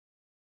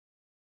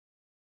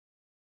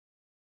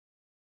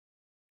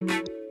Hey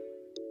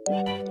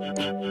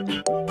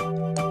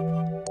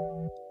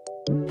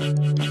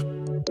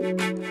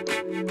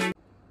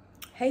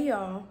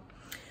y'all,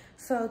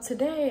 so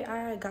today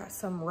I got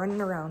some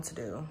running around to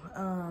do.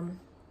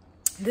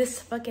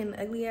 This fucking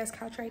ugly ass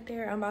couch right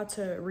there, I'm about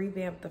to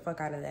revamp the fuck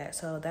out of that.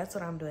 So that's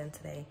what I'm doing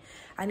today.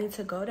 I need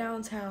to go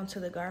downtown to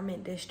the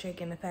garment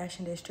district and the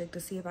fashion district to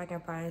see if I can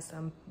find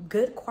some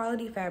good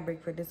quality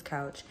fabric for this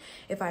couch.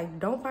 If I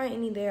don't find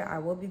any there, I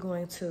will be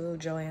going to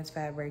Joann's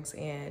Fabrics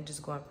and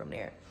just going from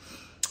there.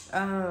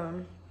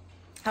 I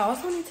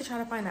also need to try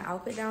to find an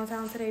outfit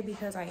downtown today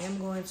because I am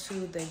going to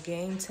the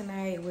game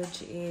tonight,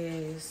 which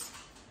is,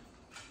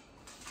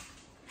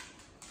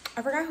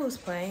 I forgot who's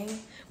playing,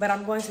 but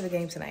I'm going to the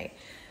game tonight.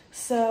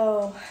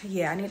 So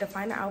yeah, I need to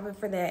find an outfit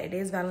for that. It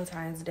is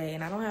Valentine's Day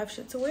and I don't have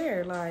shit to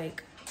wear.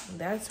 Like,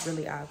 that's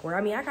really awkward.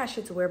 I mean, I got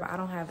shit to wear, but I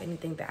don't have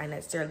anything that I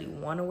necessarily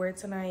want to wear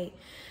tonight.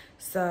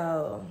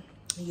 So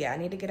yeah, I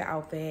need to get an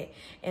outfit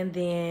and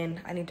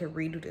then I need to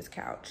redo this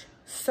couch.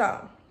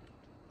 So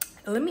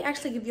let me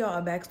actually give y'all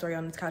a backstory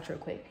on this couch real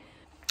quick.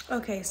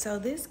 Okay, so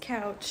this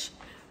couch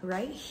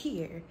right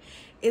here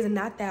is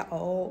not that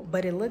old,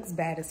 but it looks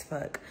bad as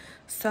fuck.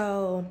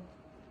 So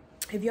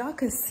if y'all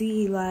could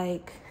see,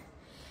 like,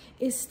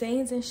 it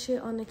stains and shit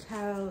on the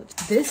couch.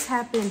 This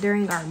happened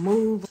during our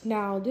move.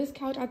 Now this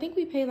couch, I think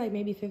we paid like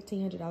maybe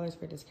 $1,500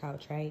 for this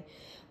couch, right?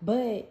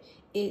 But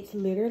it's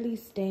literally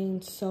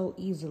stained so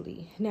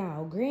easily.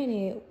 Now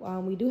granted,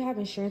 we do have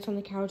insurance on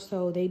the couch,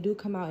 so they do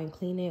come out and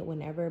clean it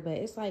whenever, but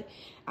it's like,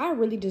 I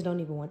really just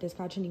don't even want this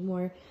couch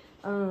anymore.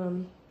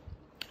 I'm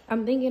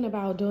thinking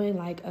about doing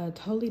like a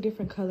totally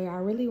different color. I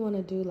really want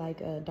to do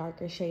like a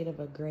darker shade of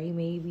a gray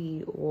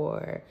maybe,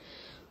 or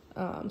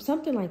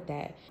something like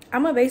that.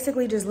 I'm gonna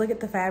basically just look at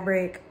the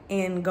fabric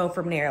and go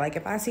from there. Like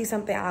if I see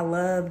something I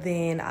love,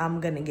 then I'm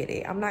gonna get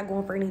it. I'm not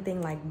going for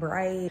anything like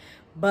bright,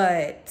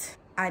 but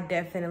I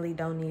definitely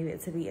don't need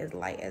it to be as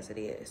light as it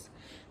is.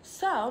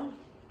 So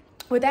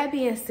with that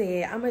being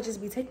said, I'm gonna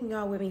just be taking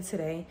y'all with me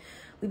today.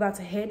 We about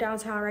to head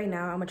downtown right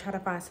now. I'm gonna try to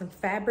find some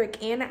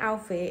fabric and an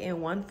outfit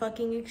in one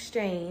fucking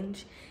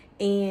exchange.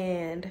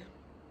 And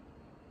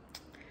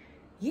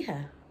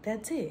yeah,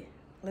 that's it.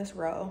 Let's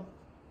roll.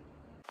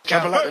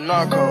 Capping like the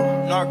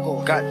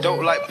narco. Got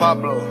dope like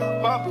Pablo.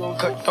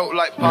 Cut throat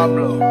like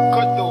Pablo.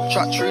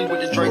 Chop trees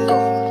with the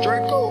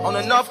Draco. On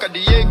the north got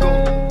Diego.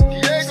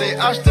 Say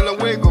hasta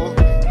luego.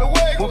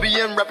 We'll be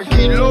in rapping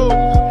kilo.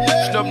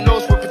 Snub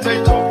nose with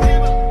potato.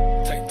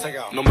 Take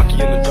out. No monkey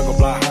in the jungle,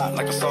 blind hot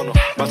like a sauna.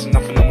 Busting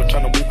up and I'm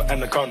trying to weave an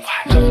anaconda.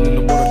 Jumping in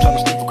the water, trying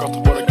to sleep across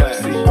the border. Got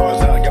see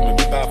cars out, got me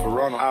big bad for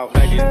Ronald. Out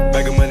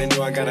bag of money,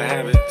 know I gotta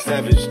have it.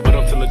 Savage, but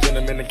I'm still a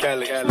gentleman in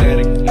Cali.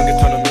 Atlantic,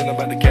 nigga turn them in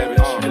about the cabbage.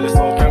 Kill his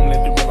whole family,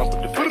 they run off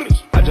with the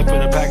package. I just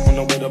put a pack on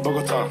the way to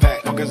Bogota.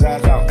 Poke his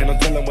ass out, ain't no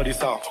telling what he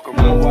saw.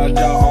 Around watch out,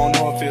 I don't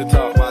know if he'll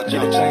talk.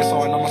 Get a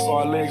chainsaw and I'ma saw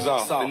our legs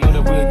off. They know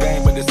that we're a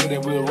gang, but they say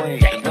that we're a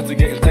ring.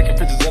 Investigating, taking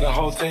pictures of the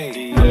whole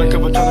team.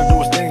 Undercover trying to do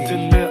his thing.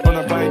 Sitting there on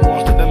a plane,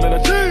 going straight them in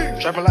a team.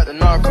 Trapping like the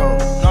narco.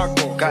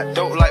 Got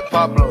dope like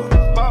Pablo.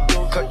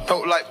 Cut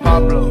throat like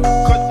Pablo.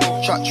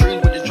 Chop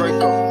trees with the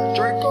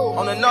Draco.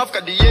 On the north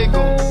got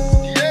Diego.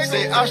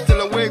 Say hasta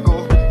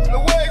luego.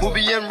 We'll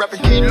be in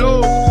rapping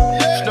kilo.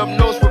 Snub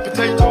nose with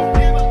potato.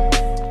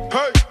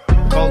 Hey.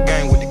 Cold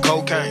gang with the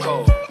cocaine.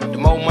 The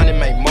more money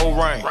make more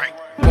rain.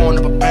 Going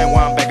up a bang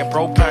while I'm back in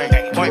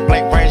propane. Point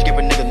blank range, give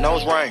a nigga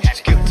nose range.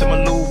 Skip to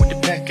my Lou with the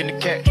pack and the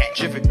cat.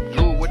 Jiffy,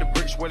 Lou with the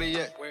bricks, where they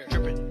at?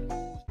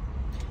 Drippin'.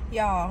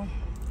 Y'all,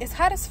 it's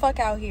hot as fuck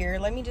out here.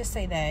 Let me just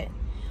say that.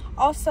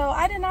 Also,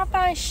 I did not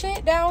find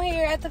shit down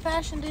here at the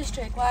fashion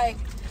district. Like,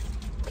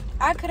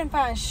 I couldn't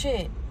find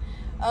shit.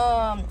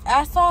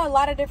 I saw a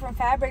lot of different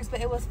fabrics,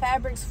 but it was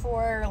fabrics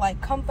for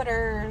like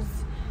comforters,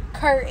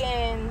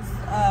 curtains,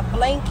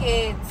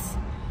 blankets,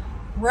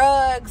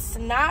 rugs,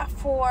 not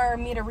for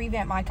me to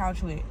revamp my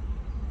couch with.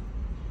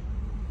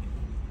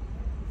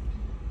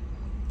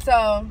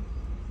 So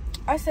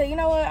I said, you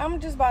know what, I'm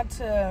just about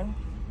to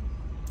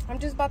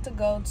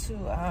go to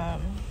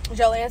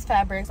Joann's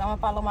Fabrics. I'm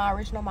gonna follow my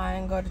original mind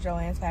and go to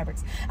Joann's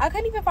Fabrics. I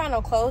couldn't even find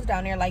no clothes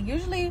down there. Like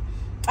usually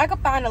I could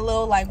find a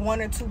little like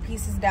 1 or 2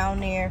 pieces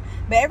down there,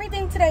 but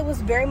everything today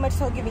was very much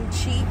so giving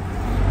cheap,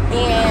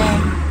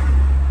 and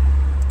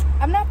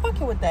I'm not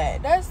fucking with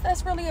that.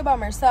 That's really a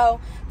bummer.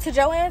 So to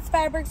Joann's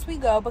Fabrics we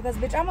go, because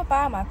bitch, I'ma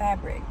find my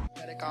fabric.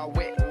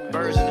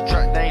 Birds in the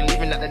truck, they ain't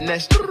leaving at the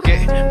nest.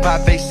 Get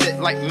 5 face set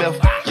like milk.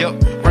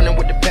 Yup, running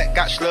with the pack,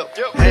 got slipped.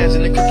 Hands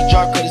in the cookie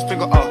jar, cut his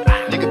finger off.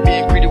 Nigga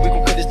being greedy, we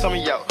gon' cut his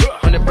tummy out.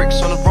 100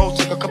 bricks on the road,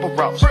 took a couple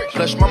routes.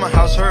 Flush mama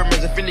house,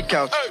 Hermes and Philly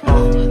couch.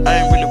 I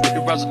ain't really with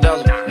the razzle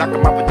dazzle. Knock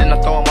him out, but then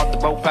I throw him off the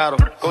boat paddle.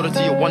 Go to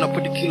Tijuana,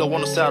 put the kilo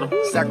on the saddle.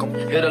 Sack him,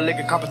 hit a lick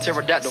and cop a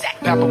pterodactyl.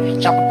 Pap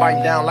him, chop him,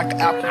 bite down like an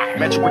apple.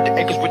 Match it with the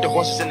acres, with the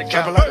horses in the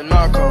cattle. Like the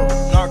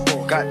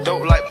narco, got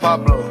dope like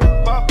Pablo.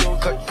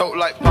 Cut throat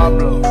like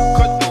Pablo.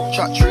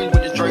 Chop trees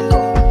with the Draco.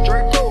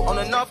 On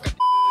the north.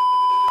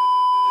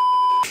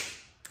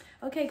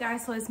 Okay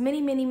guys, so it's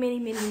many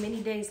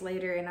days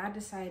later, and I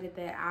decided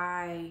that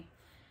I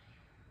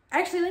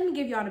Actually, let me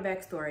give y'all the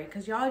backstory,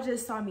 because y'all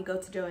just saw me go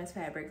to Joann's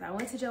Fabrics. I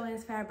went to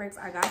Joann's Fabrics,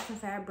 I got some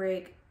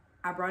fabric,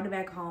 I brought it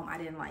back home, I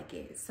didn't like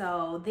it.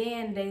 So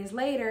then days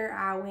later,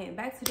 I went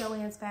back to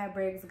Joann's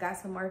Fabrics, got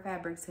some more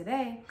fabrics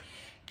today.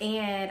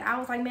 And I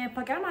was like, man,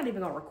 fuck it, I'm not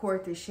even gonna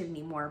record this shit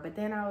anymore. But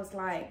then I was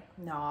like,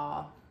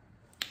 nah.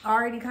 I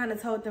already kind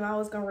of told them I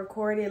was gonna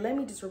record it. Let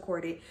me just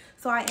record it.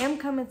 So I am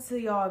coming to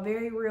y'all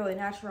very real and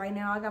natural right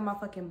now. I got my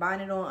fucking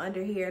bonnet on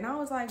under here. And I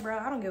was like, bro,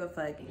 I don't give a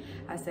fuck.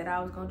 I said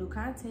I was gonna do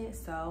content,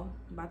 so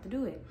I'm about to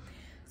do it.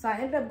 So I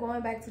ended up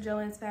going back to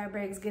Joann's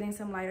Fabrics, getting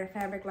some lighter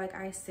fabric like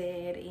I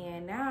said.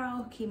 And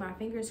now, keep my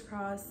fingers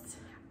crossed,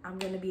 I'm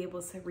gonna be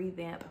able to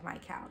revamp my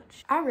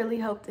couch. I really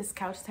hope this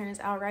couch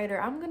turns out right,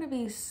 or I'm gonna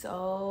be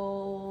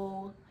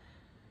so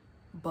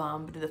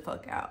bummed the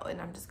fuck out, and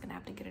I'm just gonna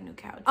have to get a new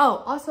couch.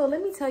 Oh, also,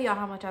 let me tell y'all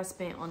how much I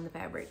spent on the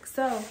fabric.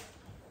 So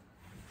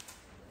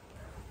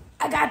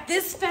I got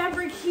this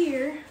fabric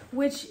here,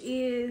 which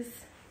is,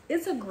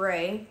 it's a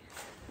gray,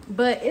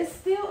 but it's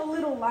still a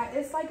little light.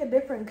 It's like a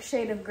different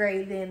shade of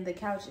gray than the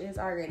couch is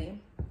already,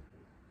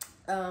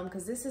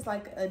 because this is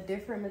like a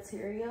different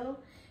material.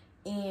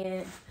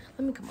 And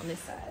let me come on this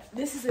side.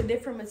 This is a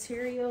different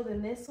material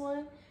than this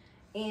one,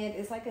 and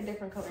it's like a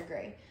different color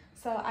gray.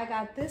 So I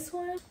got this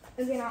one,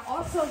 and then I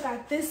also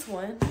got this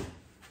one,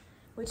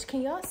 which,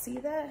 can y'all see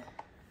that?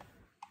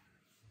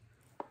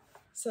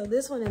 So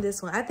this one and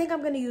this one. I think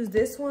I'm gonna use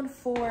this one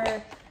for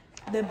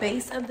the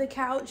base of the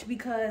couch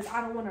because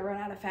I don't wanna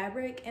run out of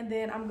fabric. And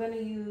then I'm gonna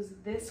use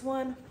this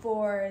one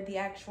for the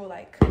actual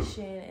like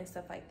cushion and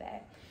stuff like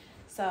that.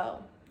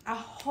 So I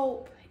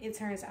hope it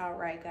turns out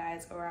right,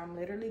 guys, or I'm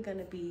literally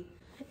gonna be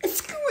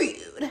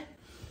screwed.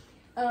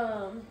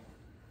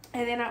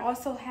 And then I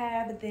also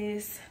have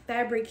this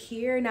fabric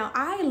here. Now,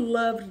 I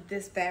loved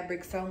this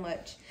fabric so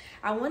much.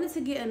 I wanted to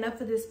get enough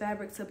of this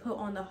fabric to put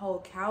on the whole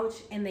couch,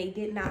 and they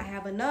did not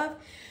have enough.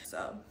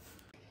 So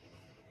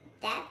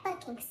that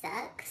fucking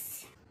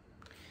sucks.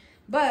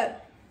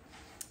 But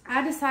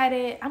I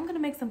decided I'm gonna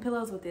make some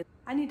pillows with this.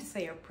 I need to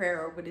say a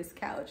prayer over this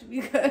couch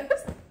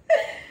because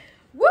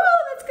whoa,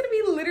 that's gonna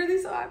be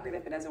literally so awkward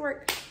if it doesn't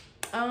work.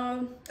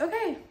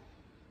 Okay,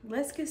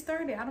 let's get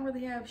started. I don't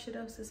really have shit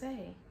else to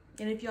say.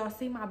 And if y'all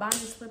see my bonnet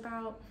slip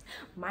out,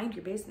 mind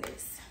your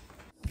business.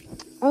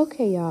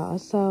 Okay, y'all,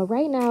 so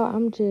right now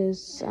I'm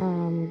just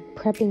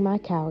prepping my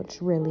couch,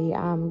 really.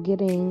 I'm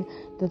getting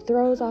the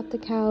throws off the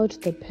couch,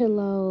 the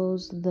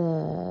pillows,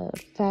 the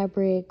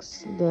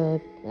fabrics,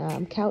 the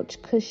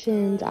couch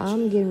cushions.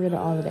 I'm getting rid of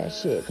all of that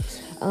shit.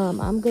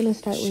 I'm gonna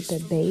start with the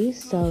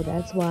base, so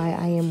that's why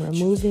I am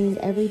removing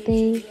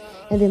everything.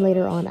 And then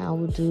later on, I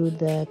will do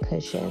the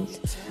cushions.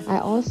 I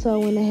also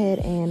went ahead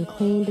and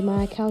cleaned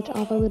my couch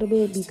off a little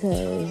bit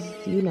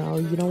because, you know,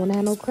 you don't want to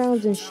have no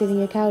crumbs and shit in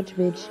your couch,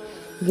 bitch.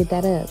 Get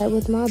that up. Start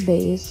with my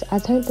base. I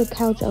turned the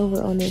couch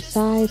over on its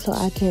side so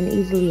I can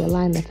easily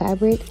align the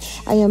fabric.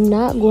 I am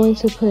not going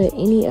to put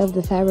any of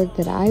the fabric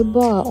that I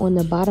bought on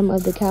the bottom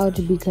of the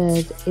couch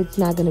because it's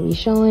not going to be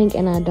showing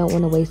and I don't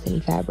want to waste any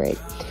fabric.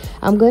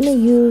 I'm going to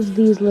use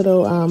these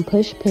little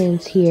push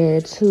pins here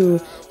to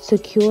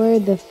secure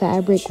the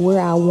fabric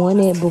where I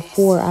want it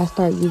before I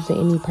start using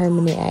any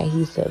permanent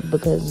adhesive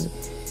because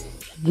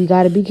we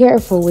got to be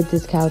careful with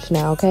this couch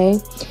now, okay?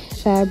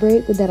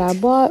 Fabric that I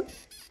bought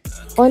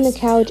on the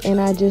couch, and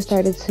I just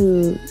started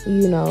to,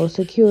 you know,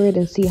 secure it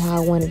and see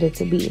how I wanted it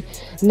to be.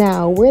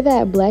 Now, where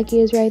that black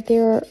is right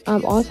there,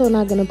 I'm also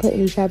not going to put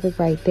any fabric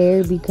right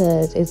there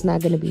because it's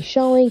not going to be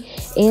showing.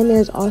 And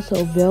there's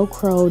also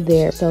Velcro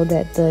there so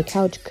that the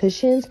couch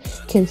cushions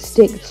can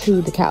stick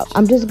to the couch.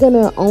 I'm just going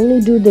to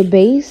only do the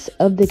base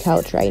of the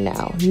couch right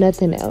now,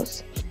 nothing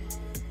else.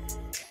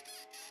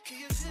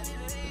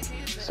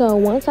 So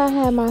once I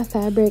had my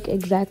fabric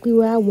exactly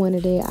where I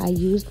wanted it, I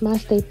used my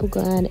staple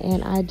gun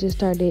and I just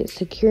started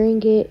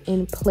securing it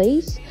in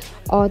place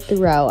all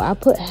throughout. I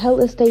put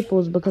hella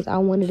staples because I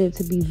wanted it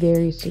to be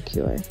very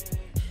secure.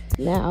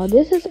 Now,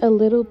 this is a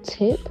little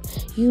tip.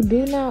 You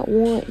do not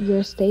want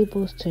your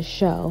staples to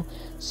show.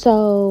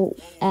 So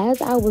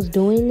as I was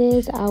doing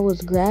this, I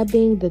was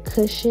grabbing the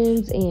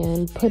cushions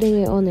and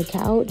putting it on the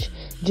couch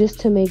just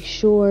to make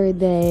sure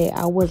that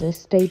I wasn't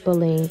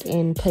stapling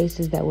in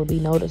places that would be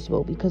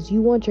noticeable, because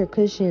you want your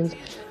cushions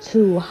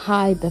to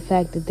hide the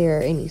fact that there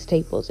are any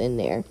staples in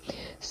there.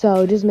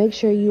 So just make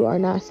sure you are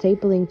not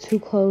stapling too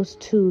close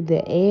to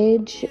the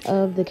edge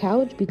of the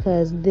couch,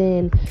 because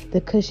then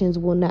the cushions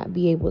will not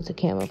be able to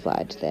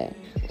camouflage that.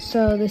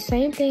 So the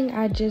same thing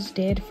I just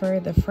did for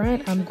the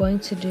front, I'm going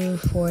to do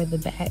for the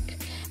back.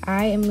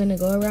 I am going to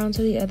go around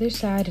to the other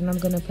side and I'm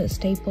going to put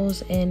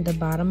staples in the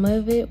bottom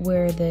of it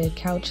where the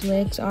couch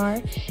legs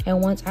are.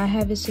 And once I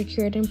have it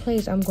secured in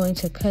place, I'm going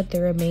to cut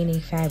the remaining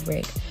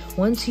fabric.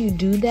 Once you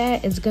do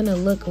that, it's going to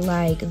look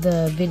like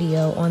the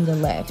video on the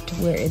left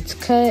where it's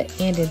cut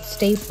and it's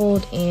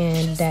stapled,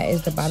 and that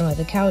is the bottom of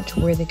the couch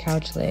where the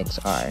couch legs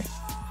are.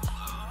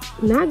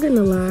 Not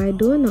gonna lie,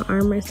 doing the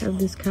armrest of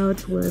this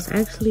couch was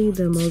actually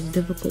the most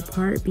difficult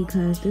part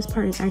because this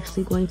part is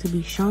actually going to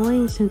be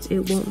showing since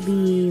it won't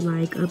be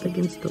like up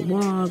against the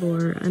wall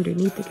or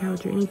underneath the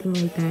couch or anything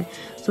like that.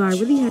 So I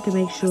really had to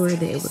make sure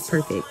that it was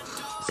perfect.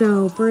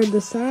 So for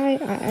the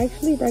side, I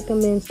actually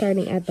recommend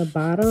starting at the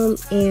bottom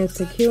and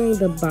securing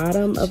the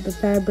bottom of the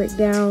fabric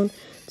down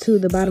to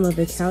the bottom of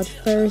the couch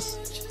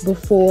first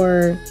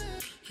before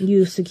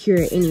you secure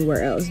it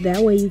anywhere else.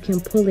 That way you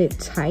can pull it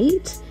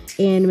tight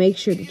and make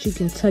sure that you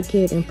can tuck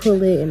it and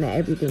pull it and that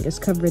everything is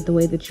covered the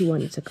way that you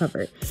want it to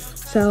cover.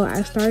 So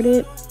I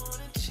started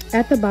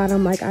at the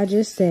bottom like I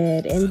just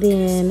said, and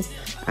then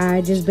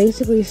I just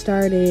basically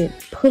started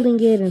pulling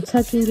it and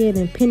tucking it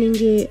and pinning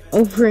it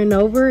over and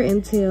over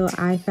until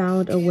I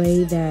found a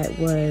way that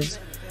was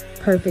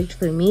perfect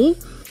for me.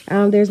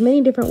 There's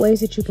many different ways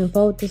that you can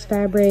fold this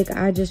fabric.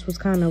 I just was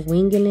kind of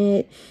winging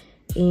it,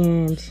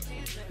 and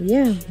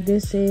yeah,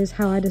 this is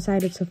how I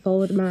decided to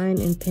fold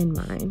mine and pin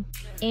mine.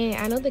 And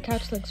I know the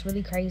couch looks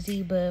really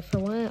crazy, but for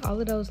one,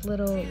 all of those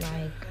little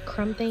like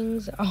crumb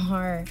things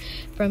are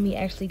from me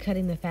actually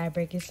cutting the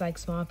fabric. It's like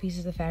small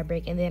pieces of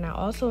fabric. And then I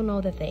also know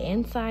that the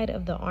inside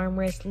of the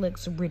armrest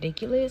looks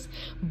ridiculous,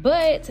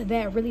 but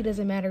that really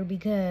doesn't matter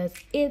because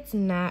it's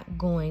not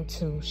going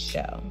to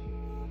show.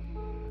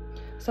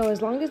 So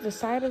as long as the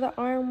side of the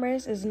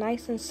armrest is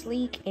nice and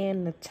sleek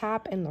and the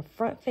top and the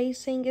front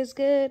facing is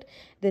good,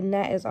 then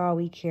that is all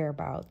we care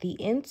about. The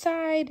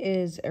inside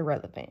is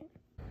irrelevant.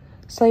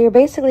 So you're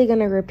basically going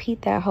to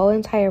repeat that whole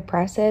entire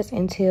process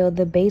until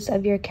the base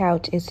of your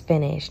couch is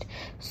finished.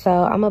 So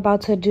I'm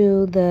about to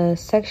do the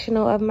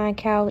sectional of my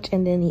couch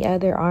and then the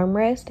other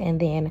armrest, and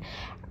then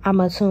I'm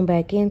going to tune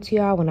back into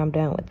y'all when I'm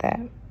done with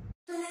that.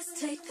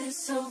 Let's take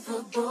this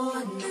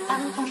overboard now.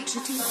 I want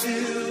you to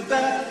feel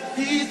that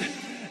heat,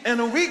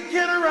 and we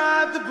can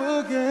ride the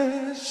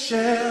boogie,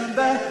 share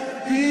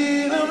that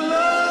beat of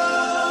love.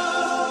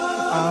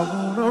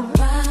 I wanna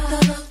ride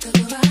the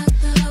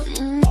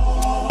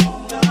all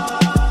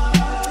night,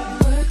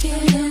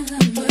 working in the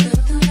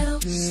middle.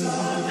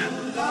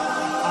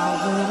 I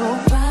wanna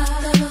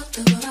ride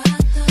the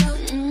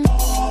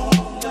all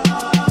night,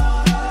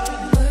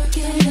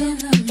 working in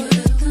the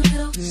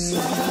middle.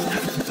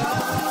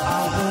 I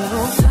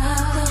wanna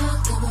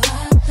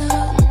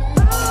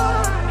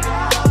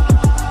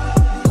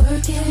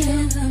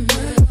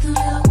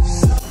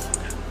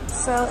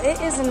So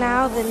it is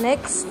now the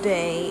next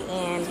day,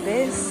 and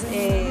this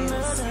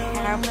is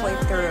halfway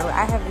through.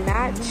 I have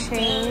not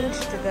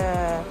changed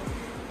the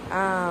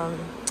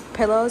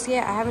pillows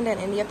yet. I haven't done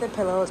any of the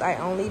pillows. I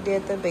only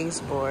did the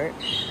baseboard.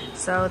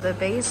 So the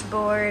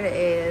baseboard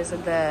is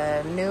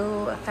the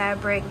new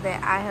fabric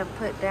that I have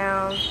put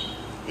down,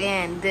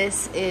 and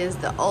this is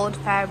the old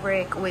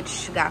fabric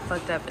which got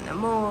fucked up in the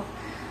move.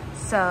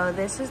 So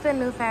this is the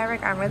new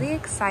fabric. I'm really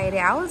excited.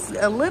 I was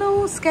a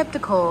little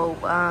skeptical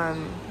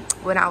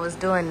when I was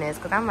doing this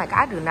because I'm like,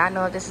 I do not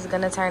know if this is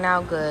gonna turn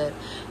out good,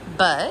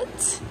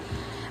 but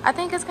I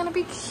think it's gonna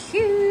be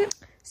cute.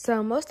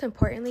 So most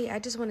importantly, I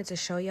just wanted to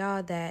show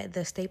y'all that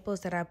the staples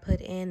that I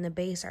put in the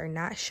base are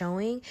not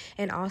showing,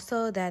 and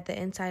also that the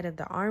inside of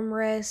the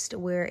armrest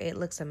where it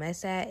looks a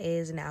mess at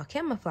is now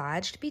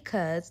camouflaged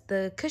because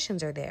the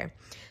cushions are there.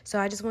 So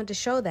I just wanted to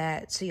show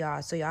that to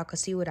y'all so y'all could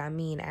see what I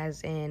mean,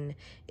 as in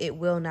it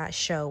will not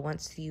show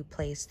once you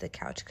place the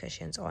couch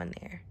cushions on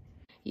there.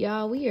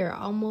 Y'all, we are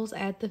almost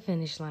at the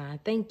finish line.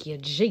 Thank you,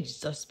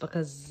 Jesus,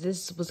 because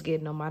this was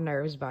getting on my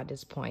nerves by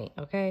this point,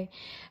 okay?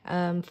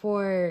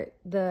 For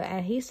the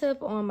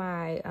adhesive on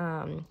my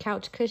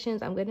couch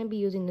cushions, I'm going to be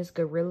using this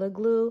Gorilla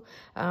Glue,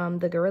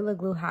 the Gorilla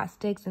Glue Hot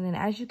Sticks. And then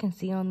as you can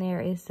see on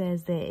there, it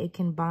says that it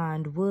can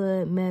bond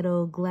wood,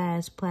 metal,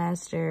 glass,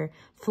 plaster,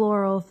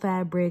 floral,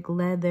 fabric,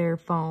 leather,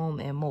 foam,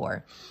 and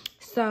more.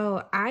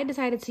 So I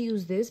decided to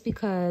use this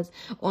because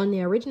on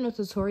the original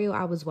tutorial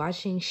I was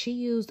watching, she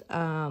used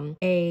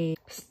a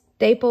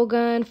staple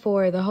gun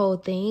for the whole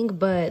thing,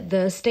 but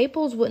the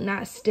staples would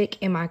not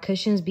stick in my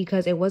cushions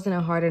because it wasn't a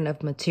hard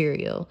enough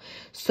material.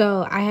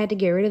 So I had to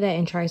get rid of that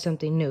and try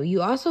something new.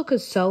 You also could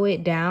sew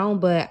it down,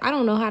 but I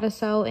don't know how to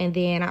sew. And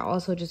then I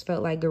also just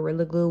felt like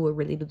Gorilla Glue would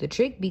really do the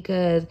trick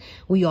because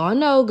we all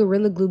know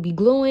Gorilla Glue be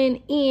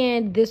gluing,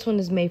 and this one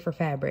is made for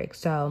fabric.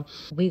 So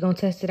we gonna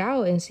test it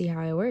out and see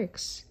how it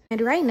works. And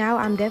right now,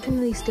 I'm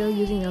definitely still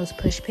using those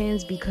push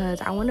pins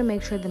because I want to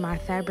make sure that my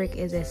fabric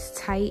is as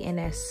tight and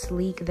as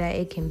sleek that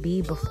it can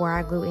be before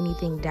I glue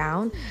anything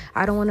down.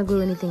 I don't want to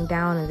glue anything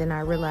down and then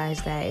I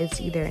realize that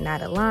it's either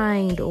not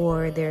aligned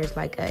or there's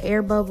like an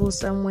air bubble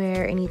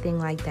somewhere, anything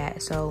like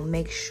that. So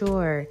make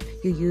sure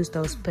you use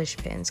those push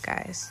pins,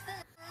 guys.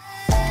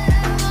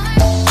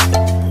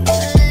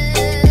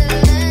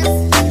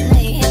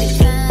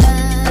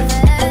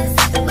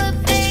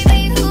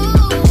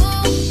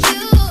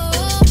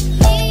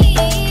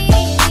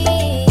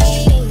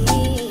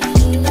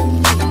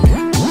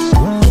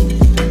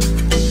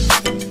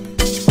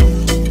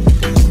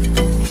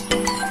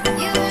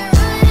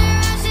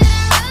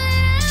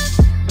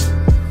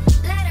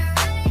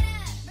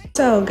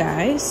 So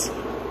guys,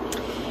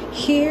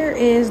 here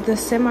is the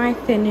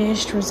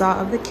semi-finished result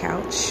of the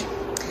couch.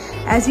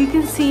 As you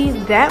can see,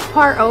 that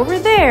part over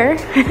there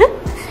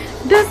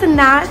does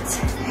not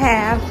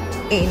have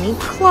any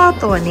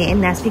cloth on it,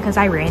 and that's because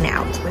I ran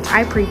out, which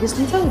I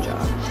previously told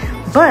y'all.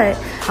 But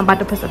I'm about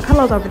to put some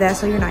pillows over that,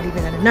 so you're not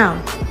even gonna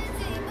know.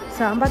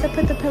 So I'm about to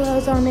put the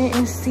pillows on it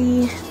and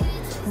see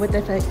what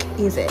the fuck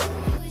is it.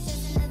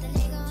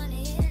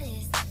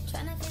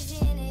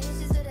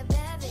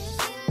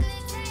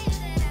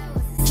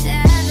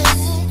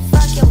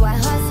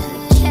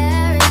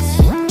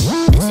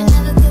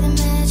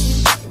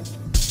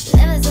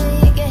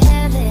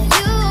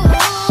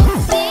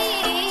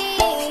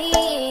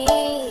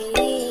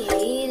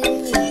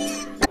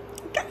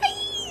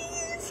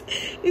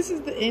 This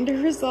is the end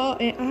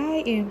result, and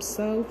I am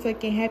so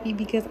fucking happy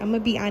because I'm gonna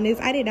be honest,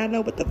 I did not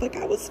know what the fuck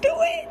I was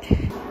doing,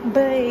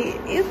 but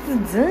it's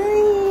done.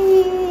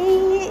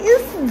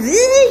 It's done.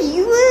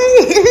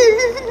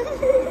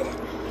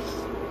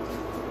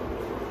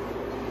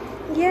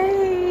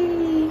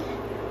 Yay!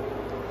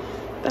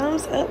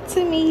 Thumbs up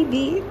to me,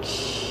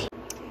 bitch.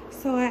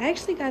 So I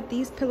actually got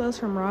these pillows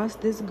from Ross.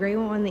 This gray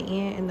one on the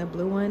end and the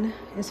blue one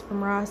is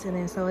from Ross, and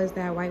then so is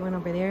that white one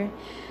over there.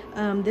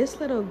 This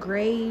little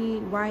gray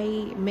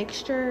white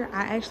mixture,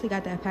 I actually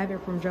got that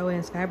fabric from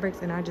Joann's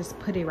Fabrics, and I just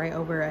put it right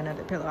over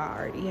another pillow I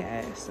already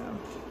had. So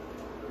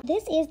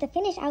this is the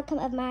finished outcome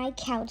of my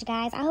couch,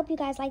 guys. I hope you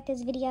guys like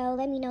this video.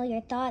 Let me know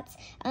your thoughts.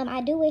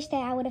 I do wish that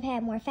I would have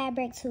had more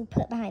fabric to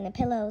put behind the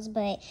pillows,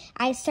 but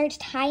I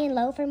searched high and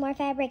low for more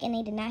fabric, and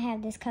they did not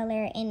have this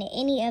color in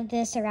any of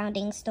the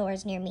surrounding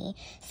stores near me.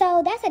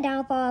 So that's a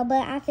downfall,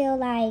 but I feel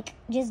like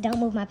just don't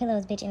move my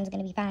pillows, bitch, and it's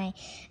gonna be fine.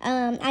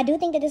 I do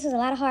think that this was a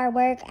lot of hard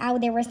work.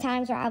 There was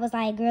times where I was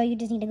like, girl, you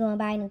just need to go and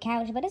buy a new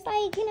couch, but it's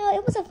like, you know,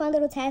 it was a fun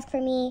little task for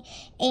me,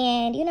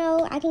 and you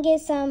know, I can get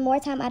some more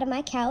time out of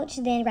my couch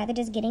than rather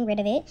just getting rid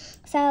of it.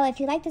 So if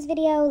you like this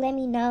video, let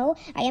me know.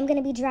 I am going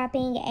to be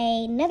dropping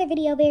another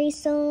video very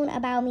soon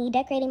about me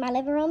decorating my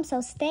living room, so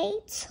stay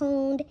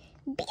tuned,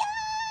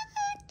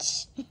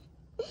 bitch.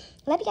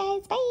 Love you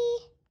guys.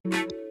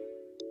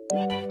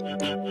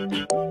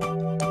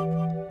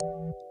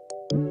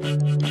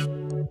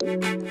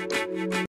 Bye.